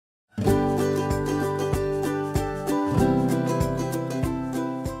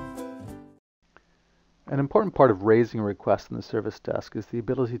An important part of raising a request in the service desk is the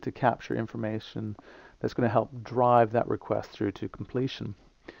ability to capture information that's going to help drive that request through to completion.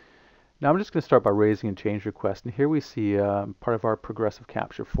 Now I'm just going to start by raising a change request, and here we see part of our progressive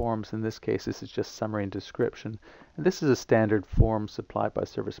capture forms. In this case, this is just summary and description, and this is a standard form supplied by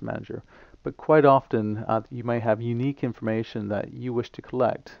Service Manager. But quite often you may have unique information that you wish to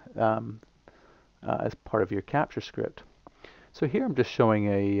collect as part of your capture script. So here I'm just showing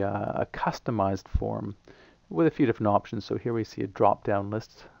a customized form with a few different options. So here we see a drop-down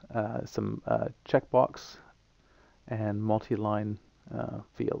list, some checkbox, and multi-line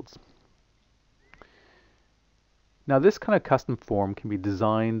fields. Now this kind of custom form can be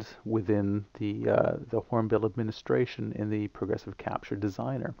designed within the Hornbill administration in the Progressive Capture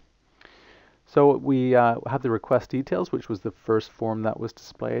Designer. So we have the request details, which was the first form that was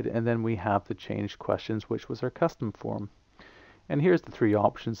displayed, and then we have the change questions, which was our custom form. And here's the three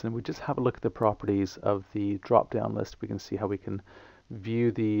options, and we just have a look at the properties of the drop-down list. We can see how we can view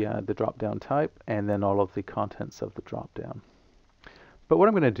the drop-down type and then all of the contents of the drop-down. But what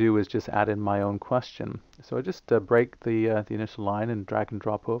I'm going to do is just add in my own question. So I just break the initial line and drag and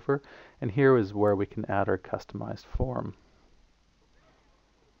drop over, and here is where we can add our customized form.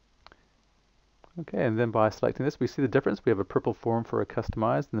 Okay, and then by selecting this, we see the difference. We have a purple form for a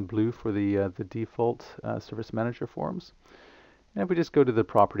customized and the blue for the default Service Manager forms. And if we just go to the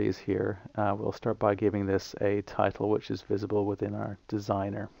properties here, we'll start by giving this a title which is visible within our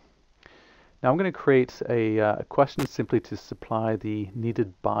designer. Now I'm going to create a question simply to supply the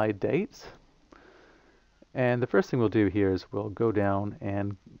needed by date. And the first thing we'll do here is we'll go down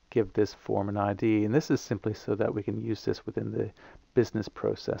and give this form an ID. And this is simply so that we can use this within the business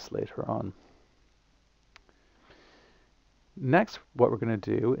process later on. Next, what we're going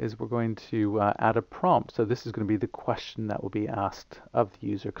to do is we're going to add a prompt. So this is going to be the question that will be asked of the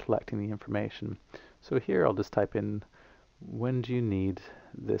user collecting the information. So here I'll just type in, when do you need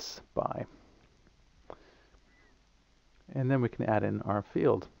this by? And then we can add in our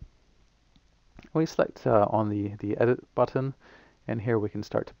field. We select on the edit button, and here we can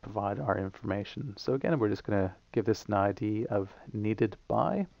start to provide our information. So again, we're just going to give this an ID of needed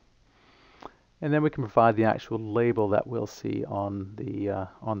by. And then we can provide the actual label that we'll see on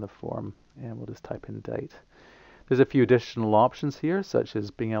the form, and we'll just type in date. There's a few additional options here, such as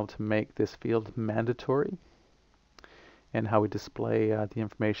being able to make this field mandatory, and how we display the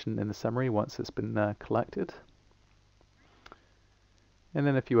information in the summary once it's been collected. And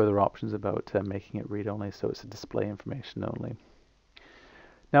then a few other options about making it read-only, so it's a display information only.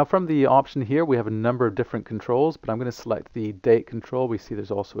 Now from the option here, we have a number of different controls, but I'm going to select the date control. We see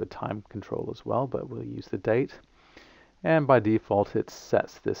there's also a time control as well, but we'll use the date. And by default, it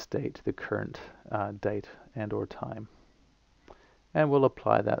sets this date to the current date and or time. And we'll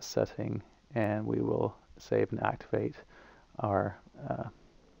apply that setting, and we will save and activate our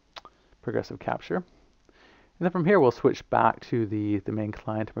progressive capture. And then from here, we'll switch back to the main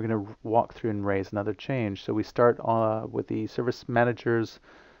client. We're going to walk through and raise another change. So we start with the Service Manager's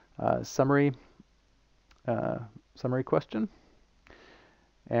summary question.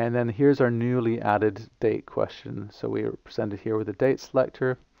 And then here's our newly added date question. So we are presented here with a date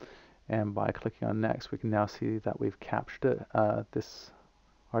selector. And by clicking on next, we can now see that we've captured it,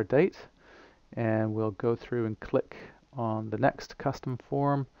 our date. And we'll go through and click on the next custom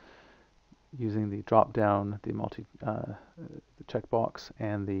form, using the drop down, the checkbox,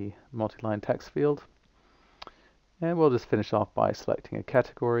 and the multi-line text field. And we'll just finish off by selecting a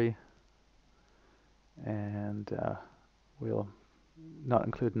category, and we'll not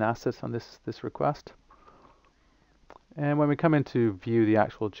include an asset on this request. And when we come in to view the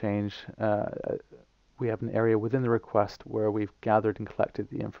actual change, we have an area within the request where we've gathered and collected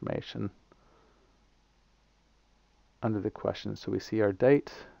the information under the question. So we see our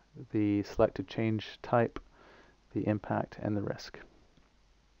date, the selected change type, the impact, and the risk.